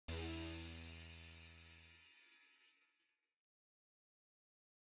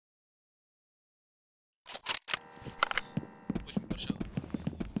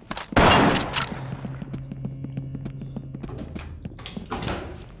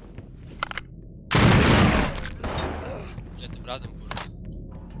razem, kurwa.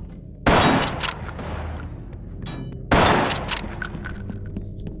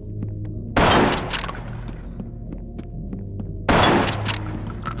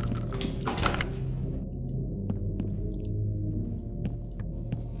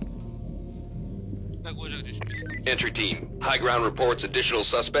 Na górze gdzieś blisko. Entry team, high ground reports additional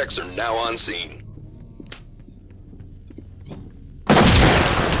suspects are now on scene.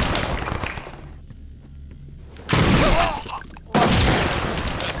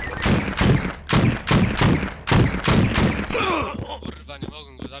 Kurwa, nie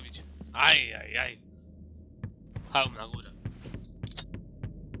mogę go zabić. Aj. Hełm na górze.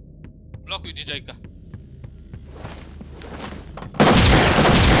 Blokuj DJ-ka.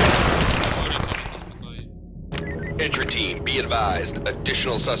 Entry team, be advised,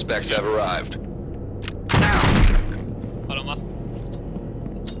 additional suspects have arrived. Halo ma.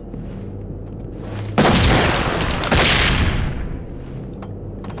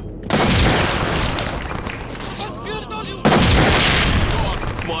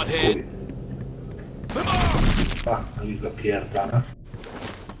 Ali zapierdala.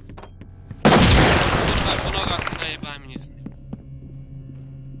 Kurwa, po nogach mi najebałem i nic.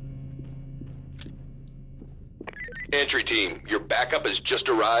 Entry team, your backup has just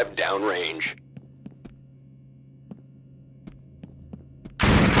arrived downrange.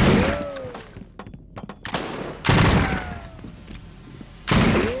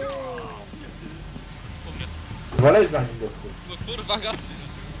 Po mnie. Walej za nim gościu. No kurwa, gasy.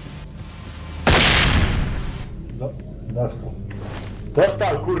 No, dostał.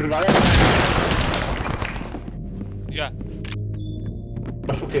 Dostał, kurwa! Gdzie?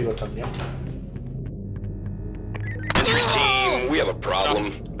 Poszukiej go tam, nie? Entry team, we have a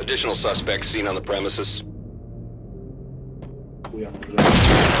problem. Additional suspects seen on the premises. Chuja mu zrobił.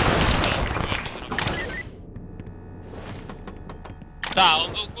 Ta,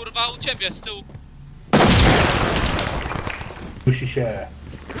 on był kurwa u ciebie z tyłu. Musi się...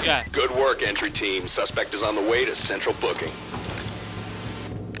 Gdzie? Good work, entry team. Suspect is on the way to central booking.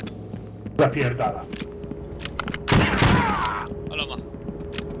 Zapierdala. Halo ma.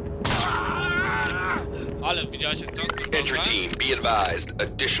 Ale widziałeś jak to kurwa? Entry team, be advised,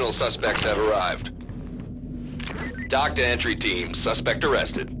 additional suspects have arrived. Talk to entry team, suspect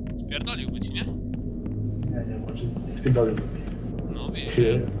arrested. Spierdoliłby ci, nie? Nie, może nie spierdolił mnie. No widzisz.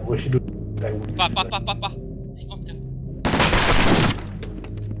 Musi do... Pa. Już w oknie.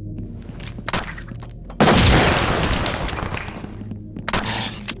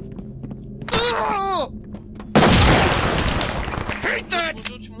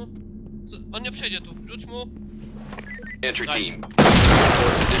 Rzuć mu. On nie przejdzie tu. Rzuć mu. Entry team,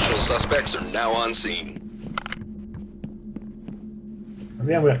 reports additional suspects are now on scene. No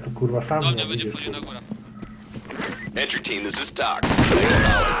wiem jak to kurwa sam Do mnie nie będzie widzisz, wchodził na kurwa. górę. Entry team, this is Doc.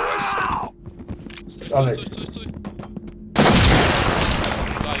 Make a loud voice. Ale- Stój.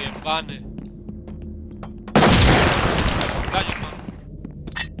 Zajebany. Gazik mam.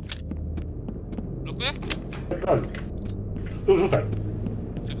 Blokuje? Pierdoli. Tu rzucaj.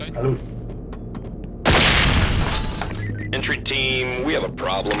 Czekaj. Ale... Entry team, we have a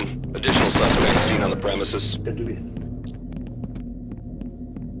problem. Additional suspects seen on the premises. Te drzwi.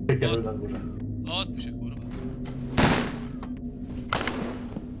 Pierdol na górze. Odpuść się kurwa.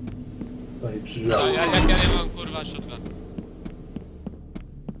 No i przy No, drzwiach. jak ja nie mam kurwa shotgun.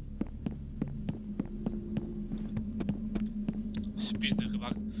 Spizdy chyba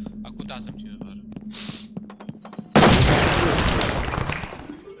akutatem ci wyważy.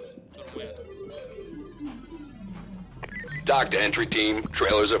 Turmuję to. Doc to entry team,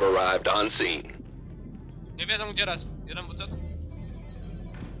 trailers have arrived on scene. Nie wiedzą gdzie raz. Jeden WC?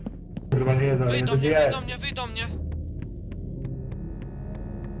 Kurwa nie jest, ale nie to gdzie jest. Wyjdź do mnie.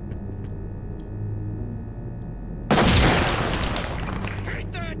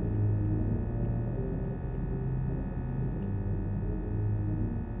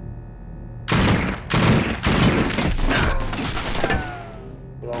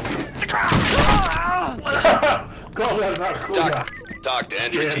 Kola na chuja. Doc to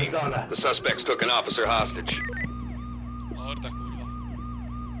entry team. Pierdolę. The suspects took an officer hostage. Morda kurwa.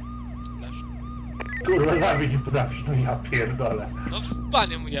 Leż. Kurwa zabić i podawić, no ja pierdolę. No w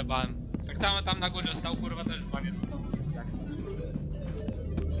banie mu jebałem. Tak samo tam na górze stał kurwa też w banie dostał.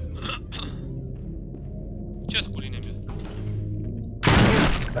 Gdzie z kuli nie wiem.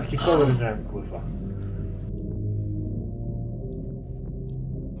 Taki kolor miałem, kurwa.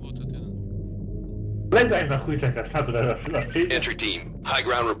 Lezaj na chuj czekasz, na to aż przyjdzie. Entry team, high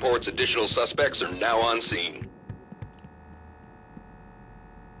ground reports additional suspects are now on scene.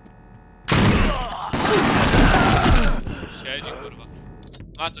 Siedzi, kurwa.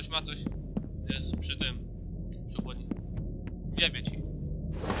 Ma coś. Jest przy tym. Przy chłodni. Wiebie ci.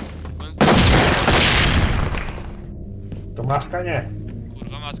 To maska nie.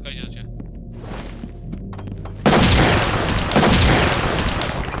 Kurwa, matka idzie do ciebie.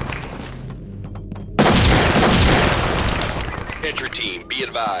 Entry team, be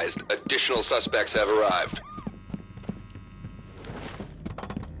advised. Additional suspects have arrived.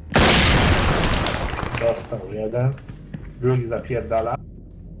 Dostał jeden. Drugi zapierdala.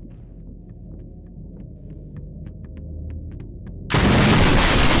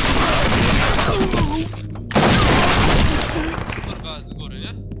 Kurwa, z góry,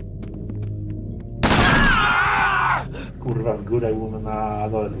 nie? Kurwa, z góry na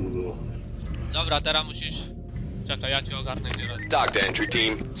dole tu było. Dobra, teraz musisz... Czekaj, ja cię ogarnę gdzie radę. Dock to entry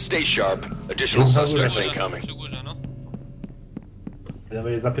team. Stay sharp. Additional suspects incoming. Przy górze, no. Ja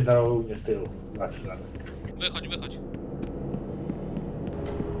będzie zapierdalał mnie z tyłu. Zobaczy zaraz. Wychodź.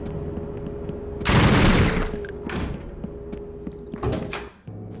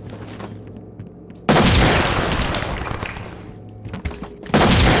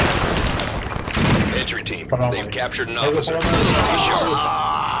 Entry team, they've captured an officer. Stay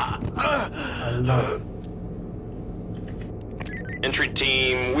sharp. Ale no. Entry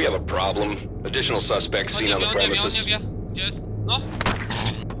team, we have a problem. Additional suspects seen on the premises. On nie wie. Gdzie jest? No.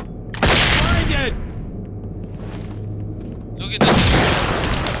 Drugi też nie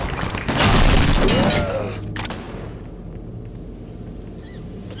wie.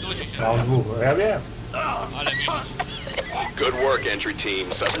 Rzuci się. Ja on dwóch, ja wiem. Ale mi Good work, entry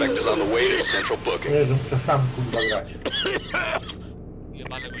team. Suspect is on the way to central booking. Nie, że muszę sam kurwa grać.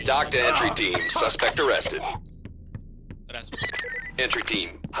 jebane go Dock to entry team. Suspect arrested. Raz. Entry team,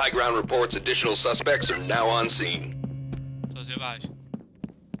 high ground reports additional suspects are now on scene. Co zjebałeś?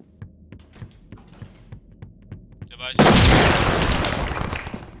 Zjebałeś?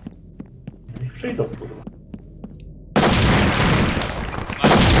 Niech przyjdą kurwa.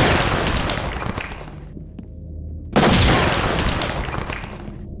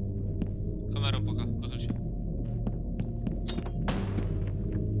 Kamerą poka, wychodź się.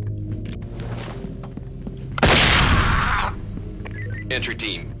 Entry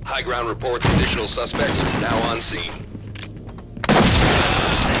team, high ground reports additional suspects are now on scene.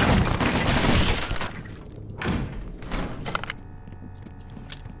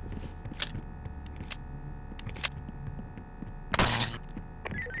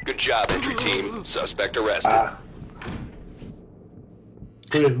 Good job, entry team. Suspect arrested. A.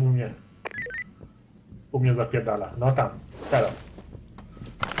 Tu jest u mnie. U mnie zapierdala. No tam. Teraz.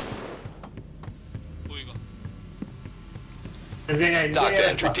 Chuj go. Nie zmieniaj, nie Dock to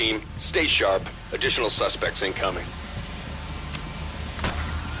zmieniaj. entry team. Stay sharp. Additional suspects incoming.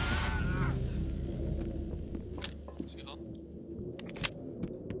 Cicho.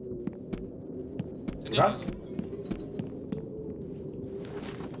 Ty nie Dobra? ma go.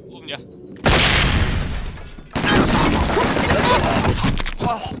 U mnie.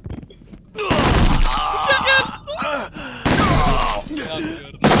 Ja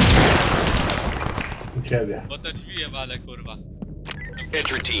pierdolę. U ciebie. Bo te drzwi jebane, kurwa.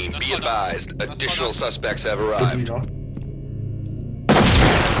 Entry team, Na be schodach. advised. Na Additional schodach. suspects have Tu drzwi, arrived. no.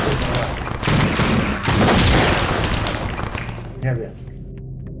 Nie wie.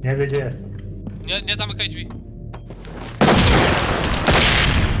 Nie wie gdzie jestem. Nie zamykaj drzwi.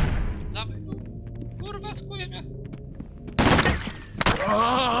 Dawaj tu. Kurwa, skuje mnie.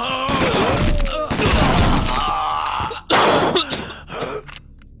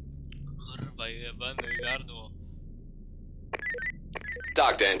 Kurwa, jebane gardło.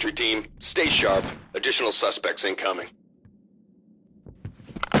 Dock to entry team. Stay sharp. Additional suspects incoming.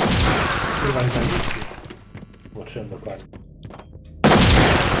 Kurwa, nie będzie. Zobaczyłem dokładnie.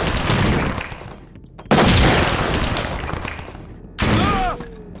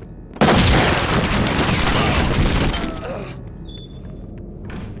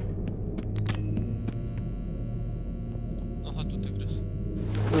 Aha, tu tygrys.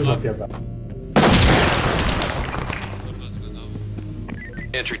 Tu zapierdala. Kurwa, zgadało.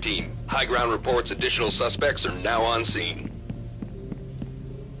 Entry team, high ground reports additional suspects are now on scene.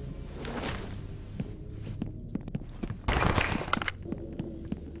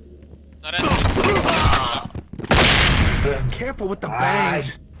 Na ręce. Careful with the Aj.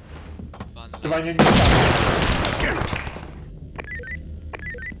 bangs. Chyba nie stało.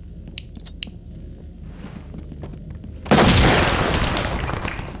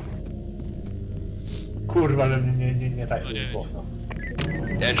 Kurwa, ale nie tak No nie. było. No.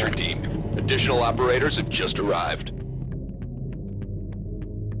 Entry team, additional operators have just arrived.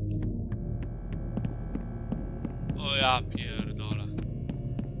 O,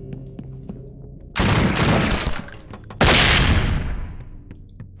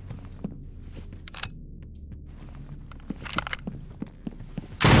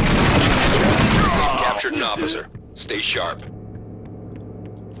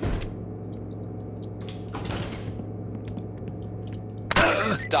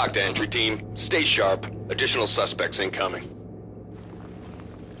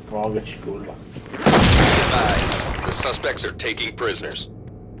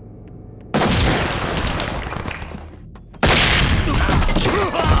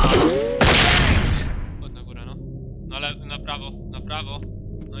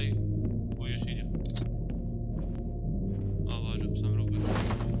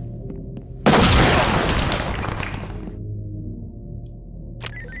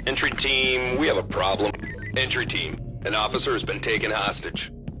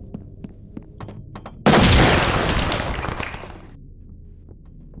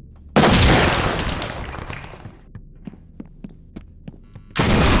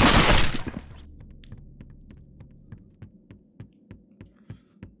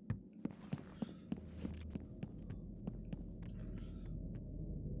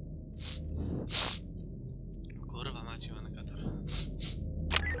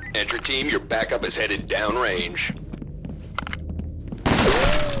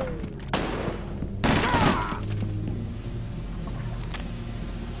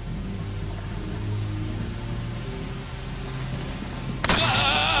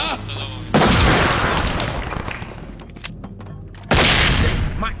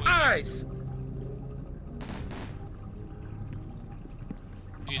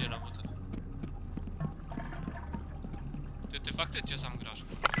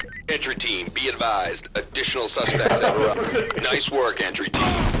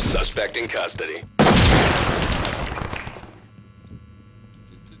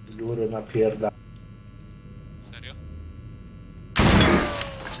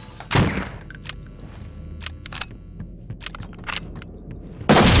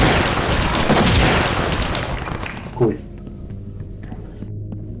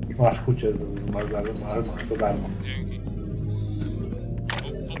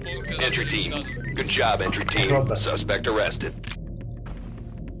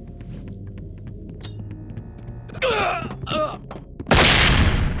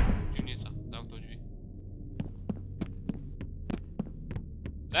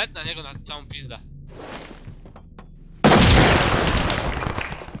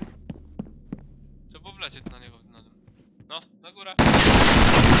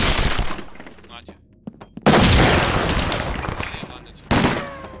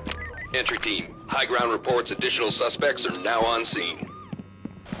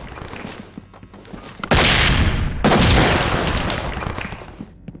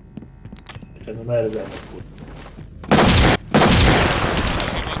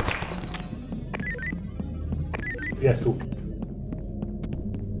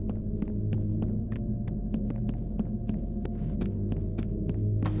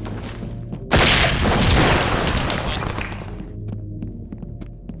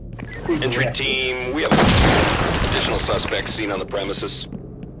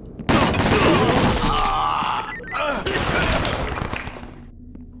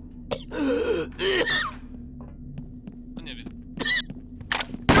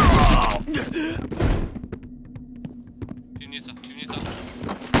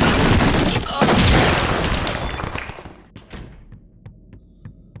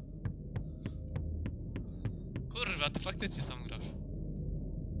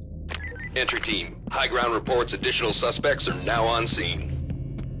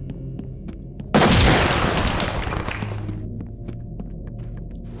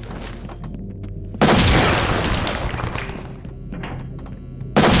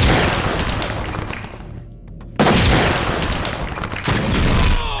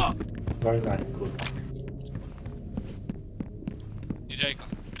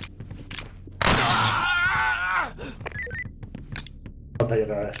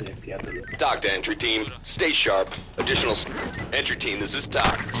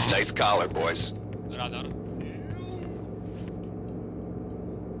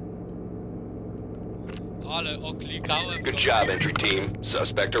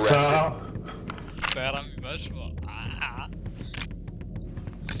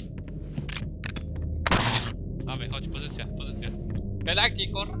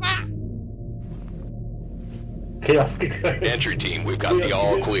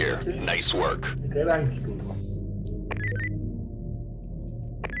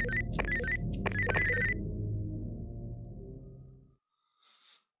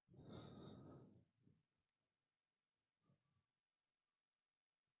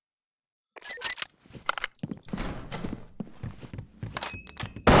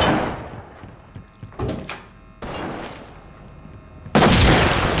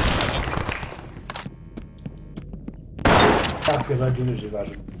 Tak, chyba już żywa,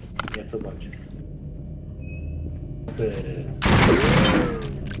 że nieco bądź.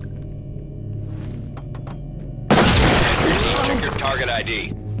 Check your target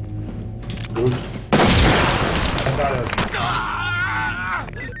ID. Drugi. Dalej.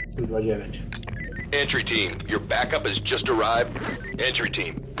 29. Entry team, your backup has just arrived. Entry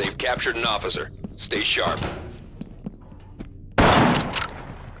team, they've captured an officer. Stay sharp.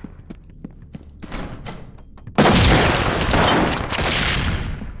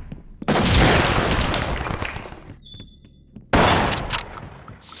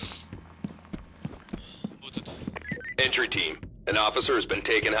 Entry team, an officer has been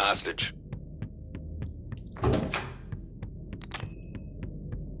taken hostage.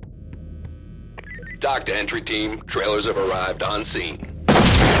 Dock to entry team, trailers have arrived on scene.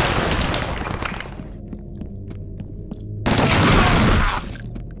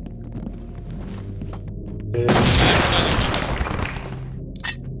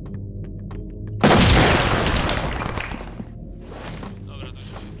 Dobra, duszę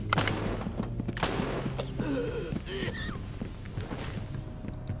się.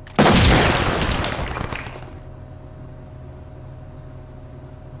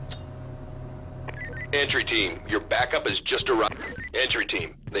 Entry team, your backup has just arrived. Entry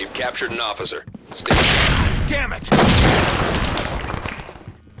team, they've captured an officer. Stay sharp. Damn it!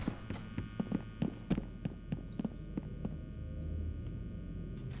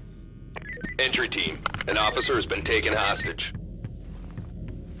 Entry team, an officer has been taken hostage.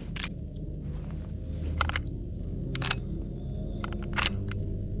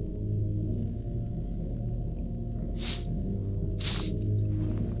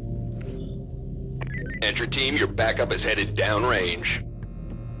 Entry team, your backup is headed downrange.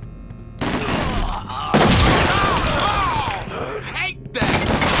 Hate that!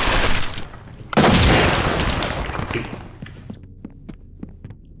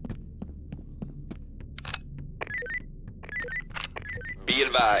 Be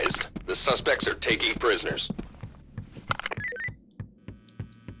advised, the suspects are taking prisoners.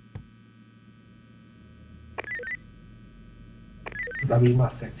 Zabij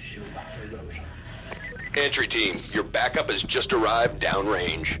masę, jak ci się uda. No i dobrze. Entry team, your backup has just arrived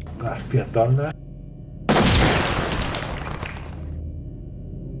downrange. Gaz pierdolne.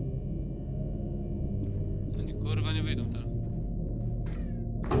 Oni kurwa nie wyjdą teraz.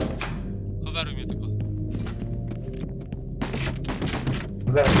 Coveruj mnie tylko.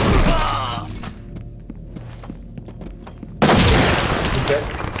 Zero. Uciek.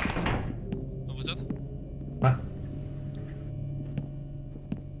 No bo co? Ma.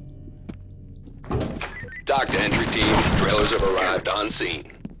 Dock to entry team, trailers have arrived on scene.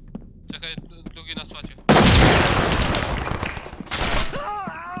 Czekaj, drugi na słacie.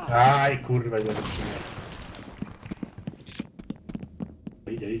 Aj, kurwa, nie wytrzymał.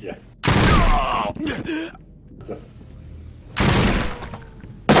 Idzie. Co?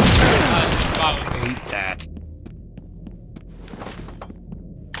 Ale wypałem. Hate that.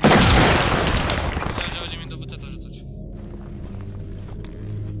 Myślałem, że będzie mi do buceta rzucać.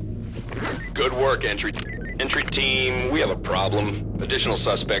 Good work, entry team. We have a problem. Additional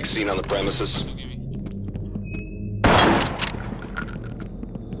suspects seen on the premises. Drugi mi.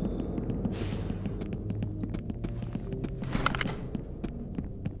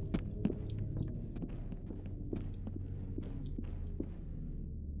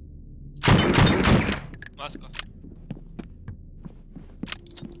 Maska.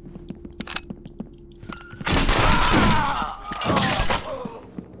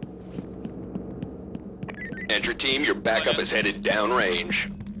 Entry team, your backup is headed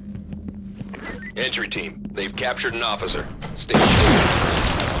downrange. Entry team, they've captured an officer. Stay sharp.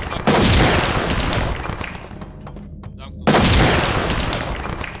 Zamknął.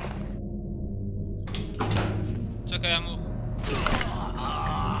 Czekaj, ja mu...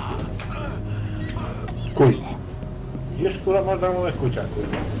 Kuj. Widzisz, kurwa, można mówić kucia,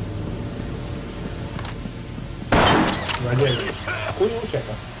 kurwa. Chyba nie wiem. Kuj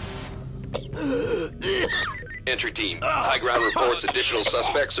ucieka. Entry team, high ground reports additional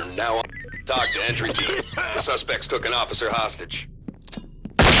suspects are now on. Talk to entry team. The suspects took an officer hostage.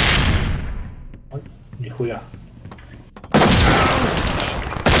 Oj, nie chuja.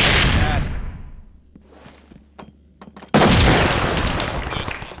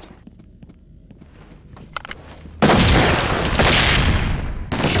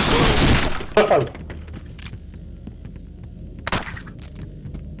 Dostał.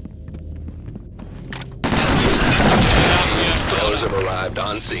 Trailers have arrived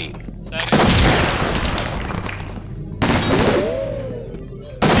on scene. Serio?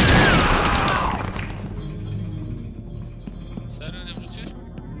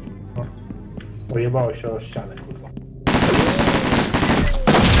 Pojebało się o ścianę, kurwa.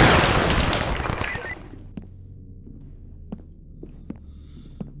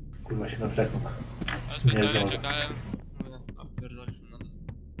 Kurwa się na sekund. Ale Nie specjalnie zdążę. czekałem. Mówię, a pierdolisz na...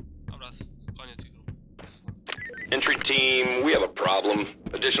 Dobra, koniec ich grup. Entry team, we have a problem.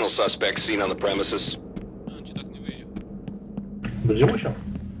 Additional suspects seen on the premises. No ci tak nie wyjdzie. Będzie musiał.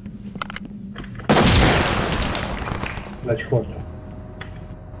 Leć chłodno.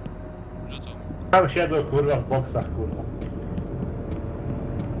 Rzucą. Tam siedzą, kurwa, w boksach, kurwa.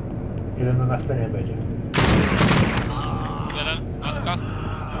 Jeden na scenie będzie. Jeden, matka.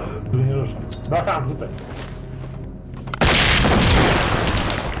 Tu nie ruszam. No tam, rzucaj.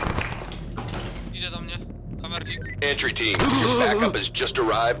 Idzie do mnie. Kamernik. Entry team, your backup has just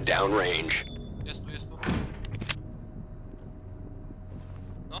arrived downrange. Jest tu, jest tu.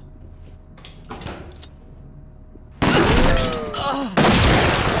 No.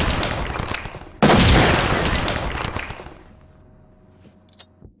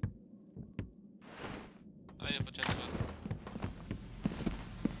 A nie pocięty.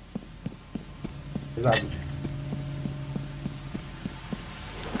 Zabić.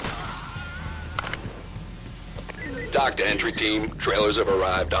 Dock to entry team, trailers have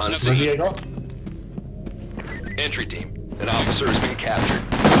arrived on scene. Zabiję go? Entry team, an officer has been captured.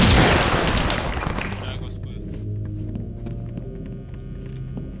 Ja go spłyję.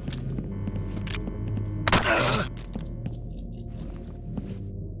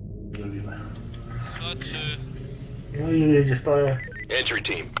 Zrobimy. To czy... No i jedziesz, to Entry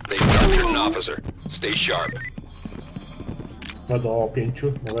team, they've captured an officer. Stay sharp. no do 5,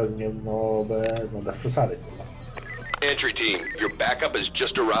 no bez przesady, kurwa. Entry team, your backup has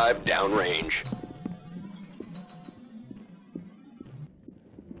just arrived downrange.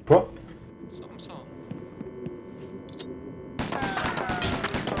 Po? Są.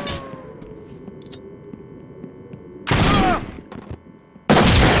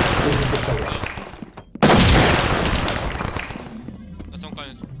 Później potrzeba. Na sam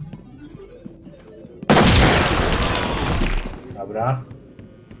koniec. Dobra.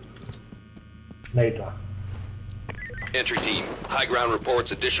 Nightclub. Entry team, high ground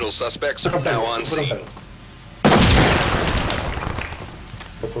reports additional suspects are now on scene.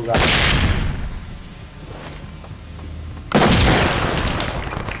 To pogadam.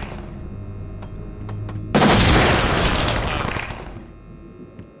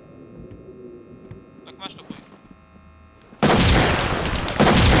 Jak masz to chuj.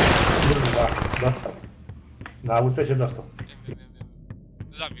 Kurwa, dostał. Na łódce się dostał. Wiem.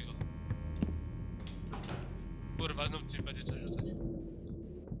 Zabij go. Kurwa, no ci będzie coś rzucać.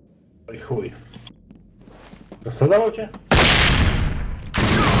 Oj chuj. Dostawał cię?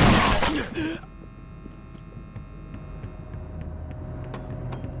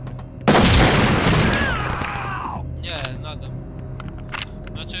 Nie, nadam.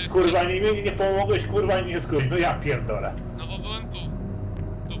 Znaczy... Kurwa, nie pomogłeś, kurwa, nie skoś. No ja pierdolę. No bo byłem tu.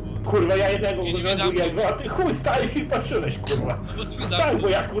 Tu byłem. Kurwa, ja jednego Idź mi byłem zamknąć. drugiego, a ty chuj stałeś i patrzyłeś, kurwa. No bo drzwi Tak, zamknął. bo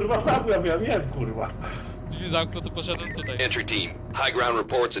ja kurwa zabiłem, ja wiem, kurwa. Drzwi zamknął, to poszedłem tutaj. Entry team, high ground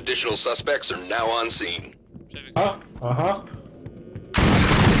reports additional suspects are now on scene. Przebieg. A? Aha.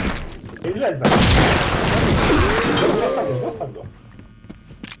 I leć za. Zostaw go.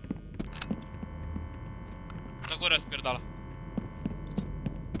 Na górę spierdala.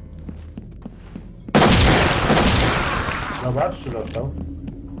 Zobacz, czy dostał.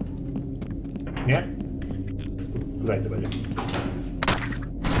 Nie? Tutaj to będzie.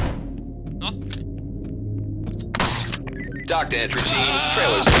 No. Dock to entry team,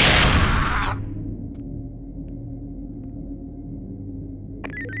 trailers are down.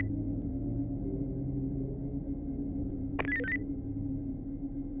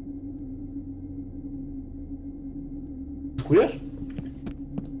 Skujesz?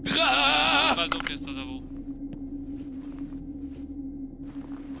 Znów jest to znowu.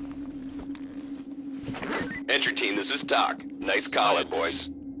 Entry team, this is Doc. Nice collar, boys.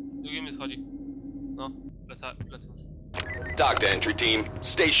 Drugi mi schodzi. No, lecę. Dock to entry team,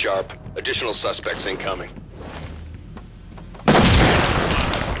 stay sharp. Additional suspects incoming.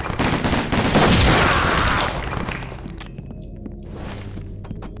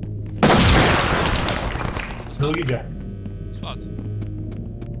 No idzie. Spadł.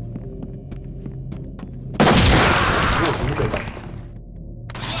 Tutaj tam.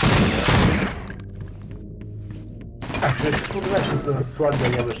 Tak, to jest kurwa, że słabo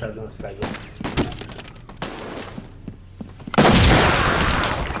nie wyszedłem z tego.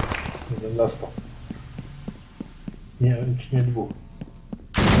 Jeden dostał. Nie wiem, czy nie dwóch.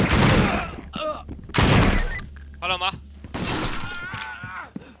 Halo ma?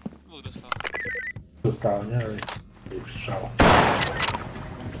 Dwóch dostał. dostała, nie? Strzała.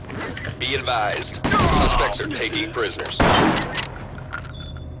 Be advised. Suspects are taking prisoners.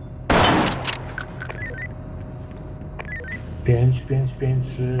 Pięć,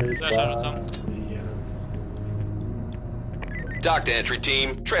 3, Flasha 2, rzucam. 1. Dock to entry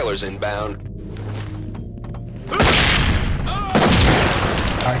team. Trailers inbound.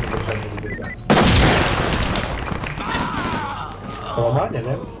 Fajnie, bo trzeba nie wybiega. Połamanie,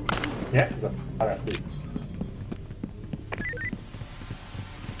 nie? Nie? Zapala chuj.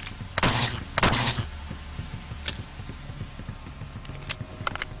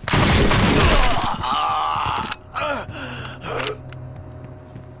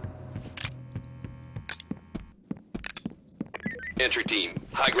 Entry team.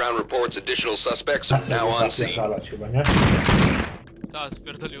 High ground reports additional suspects are now on scene. Zapierdalać chyba, nie? Tak,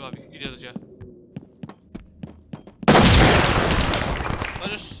 spierdoliła mi. Idzie do ciebie.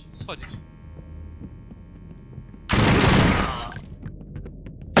 Możesz schodzić.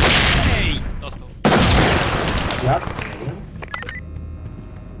 Hey! Dostał. Jak? Nie wiem.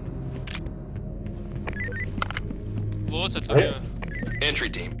 Wódce to Ej. nie. Entry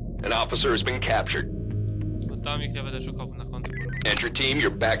team. An officer has been captured. Bo tam ich ja będę szukał na końcu. Entry team,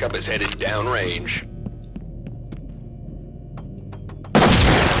 your backup is headed downrange.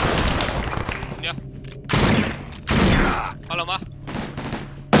 Nie. Halo, ma?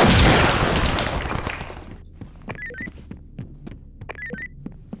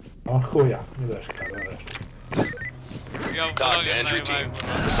 O chuja, nie deszka, no resztę. Ja Dock to entry team.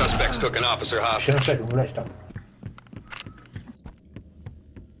 The suspects took an officer hostage. 7 sekund, leć tam.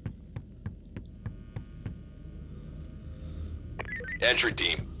 Entry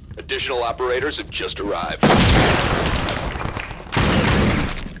team. Additional operators have just arrived.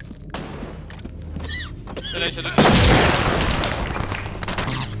 Tyle się do siebie.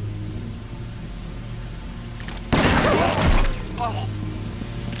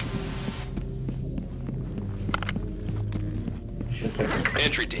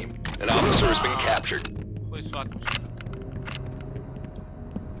 Entry team. An officer has been captured. Chuj słak.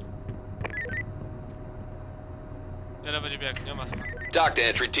 Jeden będzie biegł, nie ma maska. Dock to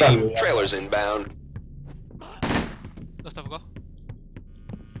entry team. Trailers inbound. Dostaw go.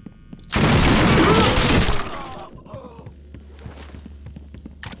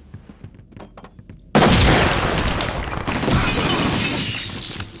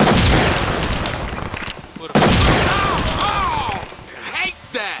 Kurwa. Hate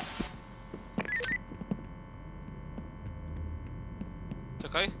that!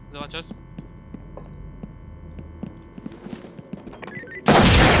 Czekaj, zobaczę.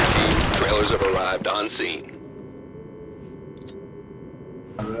 Team. Trailers have arrived on scene.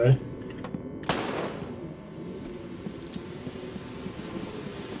 Ale...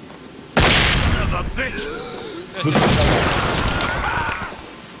 Son of a bitch!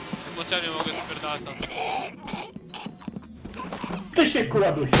 Emocjami mogę spierdalać tam. Ty się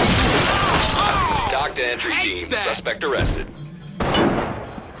kurwa dusi. Dock to entry team. Suspect arrested.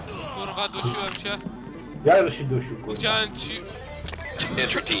 Kurwa, dusiłem się. Ja że się dusił, kurwa. Chciałem ci...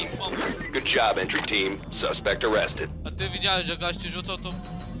 Entry team. Good job, entry team. Suspect arrested. A ty widziałeś, że gość ci rzucał, to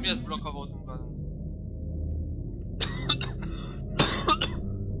mnie zblokował tym ganem.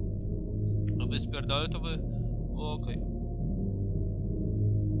 Aby spierdolę, to by było okej.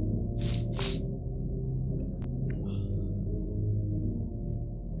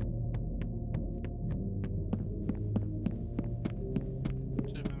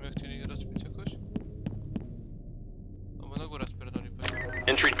 Czyżby mnie chcieli rozbić jakoś? No bo na górę spierdoli pewnie.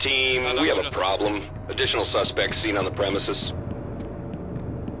 Entry team, we have a problem. Additional suspects seen on the premises.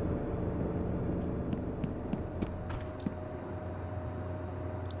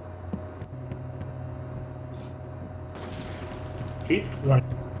 Hit? No.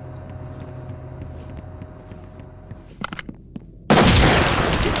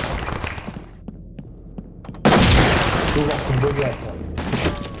 Tu wokół drugi ekran.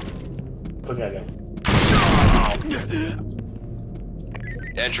 To nie wiem.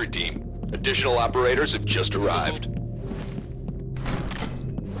 Entry team, additional operators have just arrived.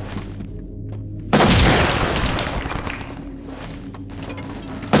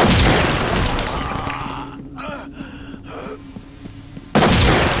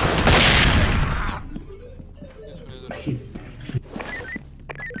 Hit.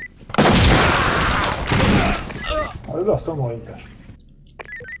 Ale dostał moim też.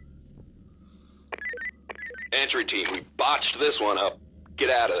 Entry team, we botched this one up. Get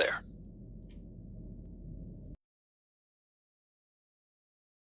out of there.